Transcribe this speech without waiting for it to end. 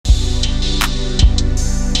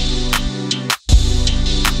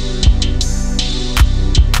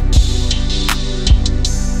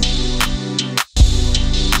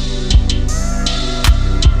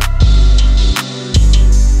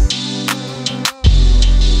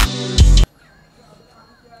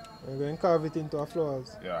going to carve it into a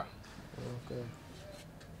flowers? Yeah. Okay.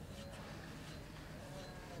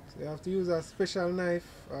 So you have to use a special knife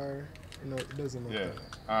or it doesn't matter?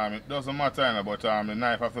 Yeah. It doesn't matter, but the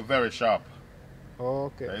knife has to be very sharp.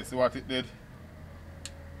 Okay. You see what it did?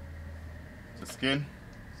 The skin,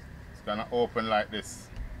 it's gonna open like this.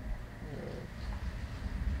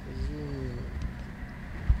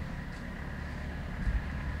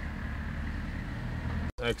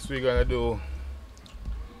 Next we're gonna do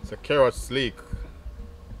a carrot sleek.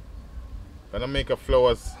 Gonna make a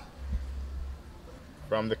flowers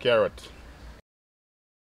from the carrot.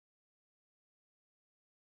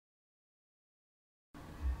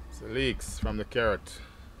 So leeks from the carrot.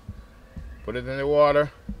 Put it in the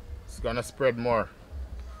water, it's gonna spread more.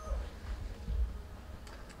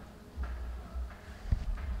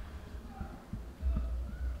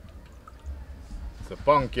 It's a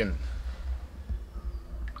pumpkin.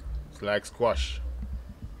 It's like squash.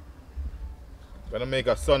 Gonna make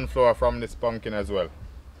a sunflower from this pumpkin as well.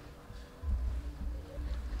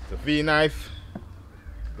 It's a V knife.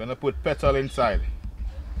 Gonna put petal inside.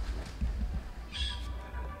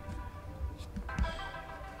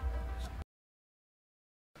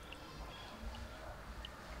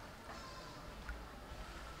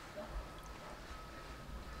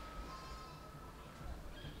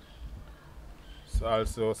 So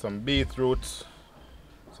also some beetroot.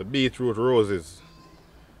 So beetroot roses.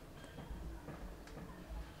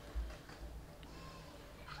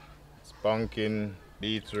 It's pumpkin,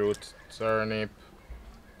 beetroot, turnip,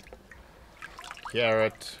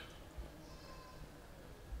 carrot,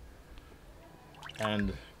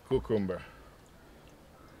 and cucumber.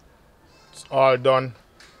 It's all done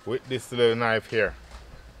with this little knife here.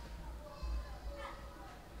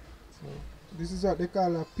 So this is what they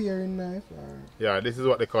call a paring knife? Or? Yeah, this is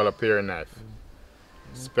what they call a paring knife.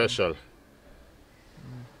 Special.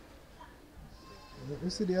 Let me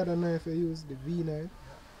see the other knife I use, the V knife.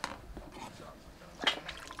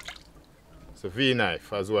 It's a V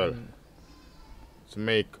knife as well. To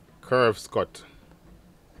make curves cut.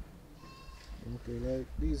 Okay, like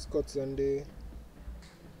these cuts on the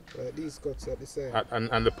these cuts at the side.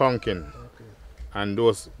 And the pumpkin. Okay. And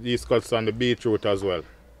these cuts on the beetroot as well.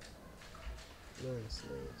 Nice,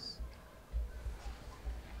 nice.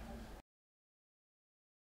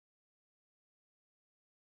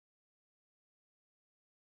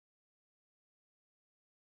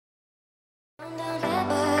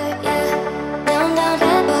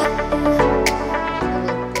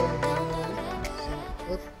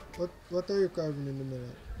 What are you carving in the middle?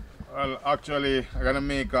 Well, actually, I'm gonna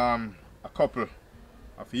make a couple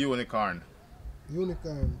of unicorn.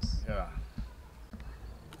 Unicorns? Yeah.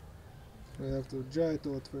 You have to dry it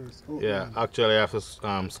out first. Oh, Yeah, actually, I have to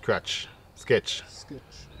sketch. Sketch.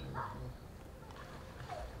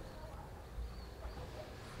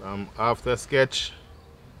 After sketch,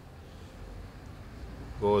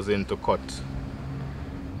 goes into cut.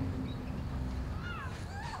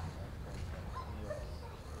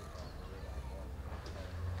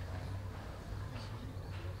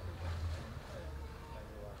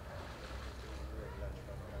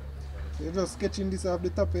 So you're just sketching this off the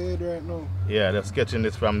top of your head right now? Yeah, they're sketching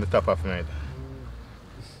this from the top of my head.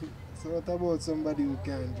 So what about somebody who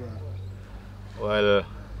can't draw? Well,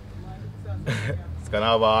 it's gonna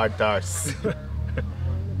have a hard task.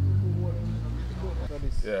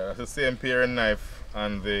 Yeah, that's the same paring knife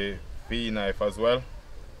and the V knife as well.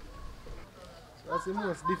 So that's the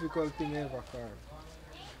most difficult thing ever carved.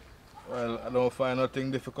 Well, I don't find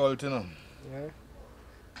nothing difficult, you know. Yeah?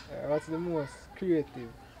 What's the most creative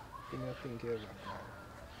thing I think ever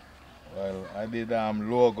carved? Well, I did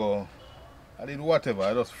logo. I did whatever.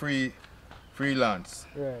 I just freelance.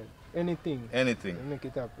 Right. Anything. Anything. To make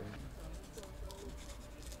it happen.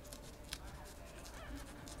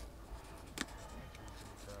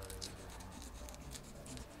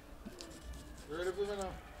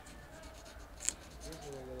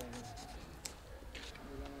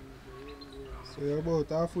 So you're about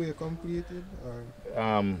halfway completed? Or?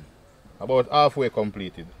 About halfway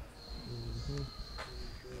completed.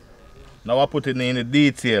 Now I put it in the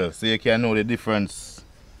detail so you can know the difference.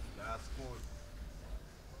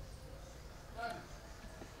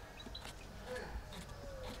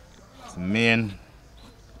 It's main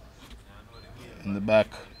in the back.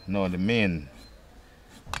 No, the main.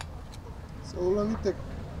 So how long it take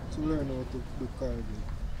to learn how to do carving?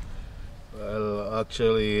 Well,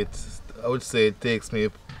 actually, I would say it takes me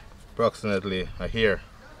approximately a year.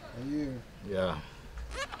 A year? Yeah.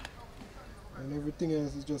 And everything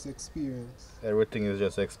else is just experience? Everything is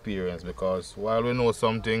just experience because while we know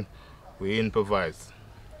something, we improvise.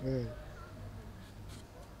 Yeah.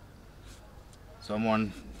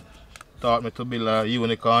 Someone taught me to build a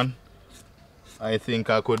unicorn. I think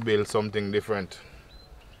I could build something different.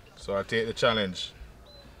 So I take the challenge.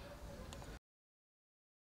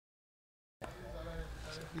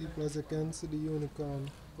 People, as you can see, the unicorn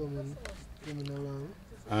coming along.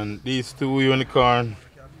 And these two unicorn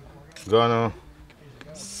gonna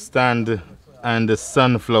stand on the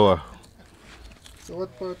sunflower. So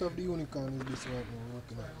what part of the unicorn is this right now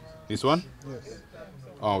working on? This one? Yes.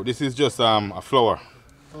 Oh, this is just a flower.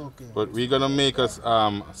 Okay. But we're gonna make us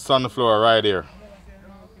sunflower right here.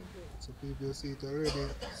 So people see it already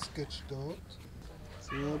sketched out.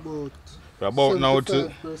 So we're We're about now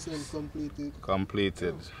to 75% completed.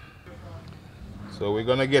 completed. So we're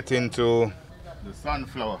gonna get into the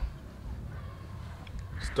sunflower.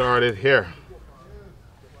 Start it here.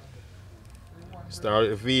 Start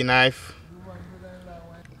with a V knife.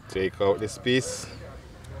 Take out this piece.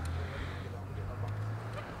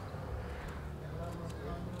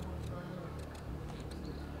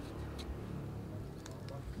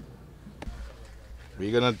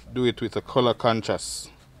 We're gonna do it with a color contrast.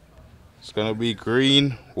 It's gonna be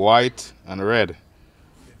green, white, and red.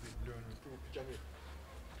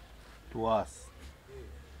 To us.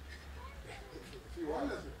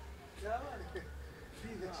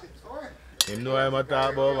 You know I'm a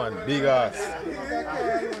talk about, man. Big ass.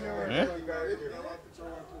 Eh?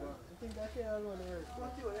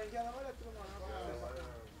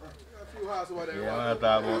 Yeah, I'm a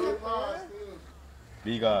talk about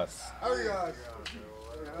big ass.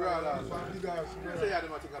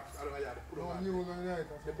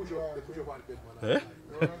 Eh?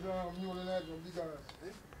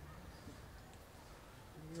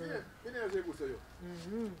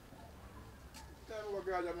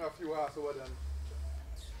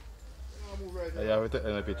 I have to take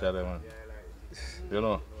a picture there, man. You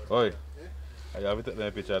know, oi. I have to take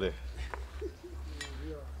a picture there.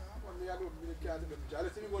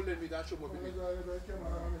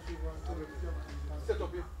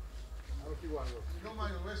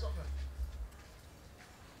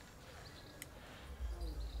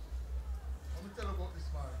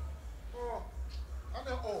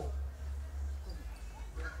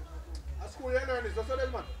 School you learn this, that's what it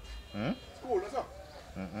is, man. Hmm? School, that's all.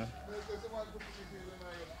 Mm-hmm. You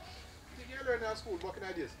think you learn at school back in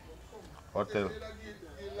the days? Hotel.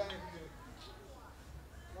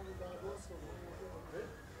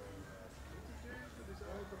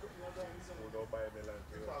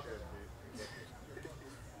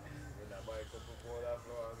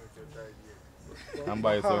 And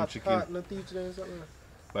buy some chicken. Heart not teach them something.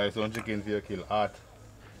 Buy some chicken for your kill heart.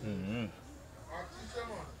 Mm-hmm.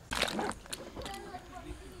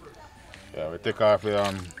 Yeah, we take off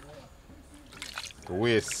the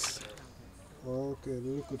waste. Oh, okay, the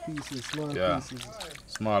little pieces, small Yeah. pieces.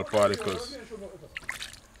 Small particles.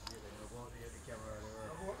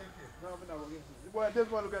 Boy, this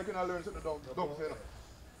one look like you can learn something down there.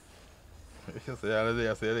 You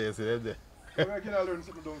say there. Where can I learn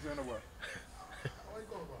something down there, boy?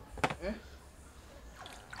 Eh?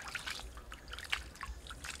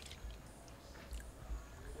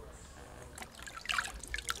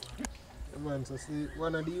 Man, so see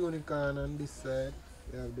one of the unicorn on this side,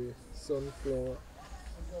 you have the sunflower,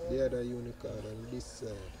 the other unicorn on this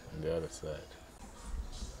side. On the other side.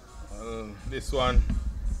 This one,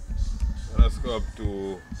 let's go up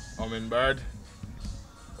to hummingbird.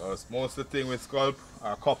 Because most of the thing with sculpt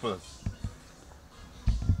are couples.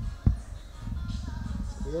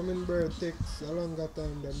 The hummingbird takes a longer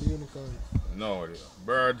time than the unicorn. No, the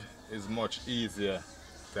bird is much easier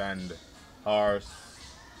than the horse.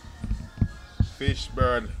 Fish,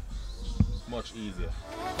 bird, much easier.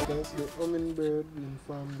 That's the hummingbird being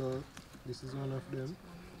farmed out. This is one of them.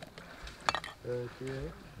 Right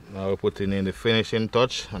here. Now we're putting in the finishing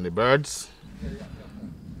touch on the birds.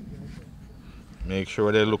 Make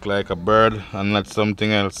sure they look like a bird and not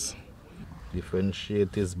something else.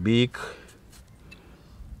 Differentiate his beak.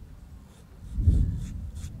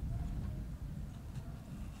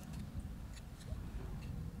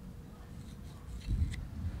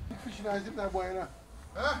 Fish in the zip boy, you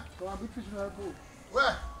huh? Come on, big fish in the pool.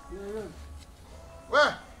 Where? Yeah.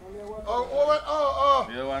 Where? Oh.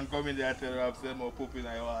 You want to come in there and tell you I've said more poop in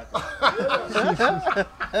your water. I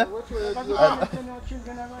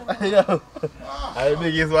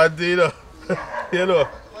think it's one thing, you know. You know.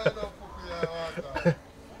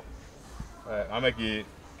 Right, I'll make it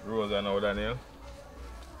rose and now, Daniel.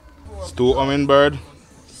 It's two hummingbird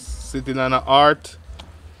sitting on an heart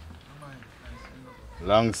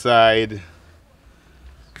alongside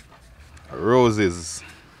roses.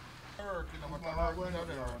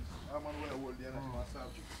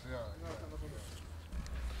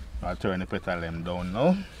 I'll turn the petal them down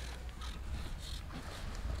now.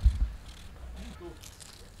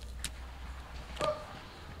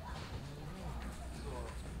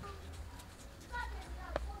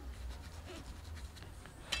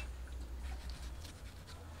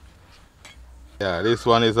 Yeah, this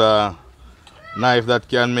one is a knife that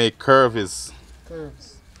can make curves.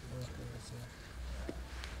 Curves.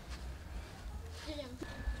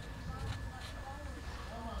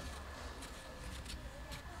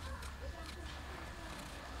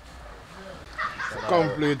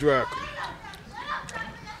 Complete work.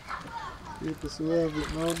 People, so we have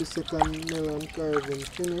it now, the second melon carving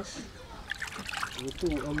finish. The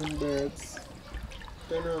 2 hummingbirds.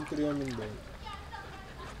 Turn around to the hummingbird.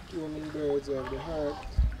 2 hummingbirds of the heart.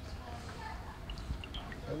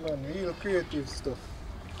 And man, real creative stuff.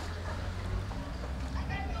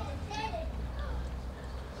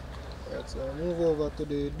 Right, so I'll move over to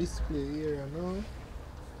the display area now.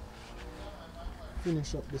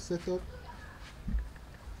 Finish up the setup.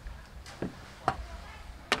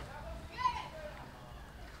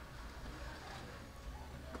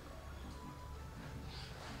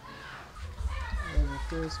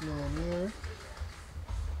 First man here,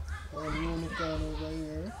 one unicorn over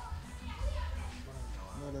here,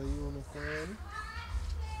 another unicorn,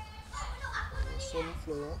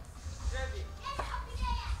 sunflower.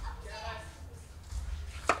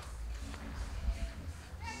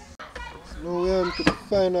 So now we are on to the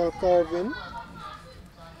final carving.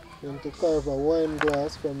 We want to carve a wine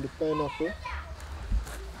glass from the pineapple.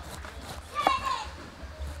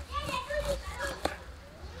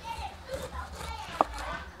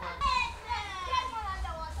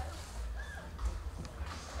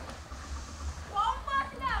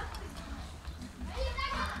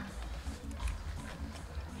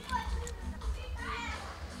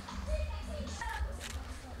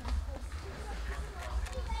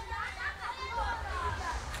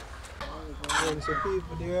 And so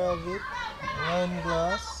people, there have it, wine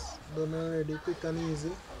glass, done already, quick and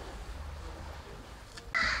easy.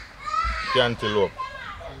 Cantaloupe.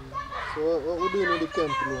 So what we doing with the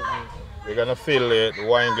cantaloupe now? We're gonna fill the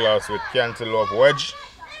wine glass with cantaloupe wedge.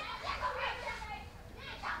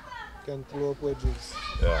 Cantaloupe wedges.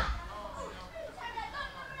 Yeah.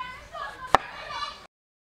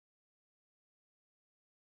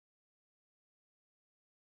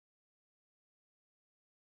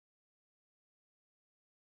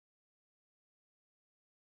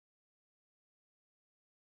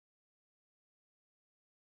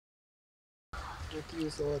 Make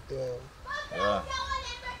use of what they have. Yeah.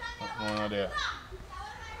 What's going on there?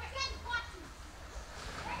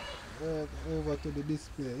 Right, over to the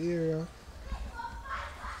display area.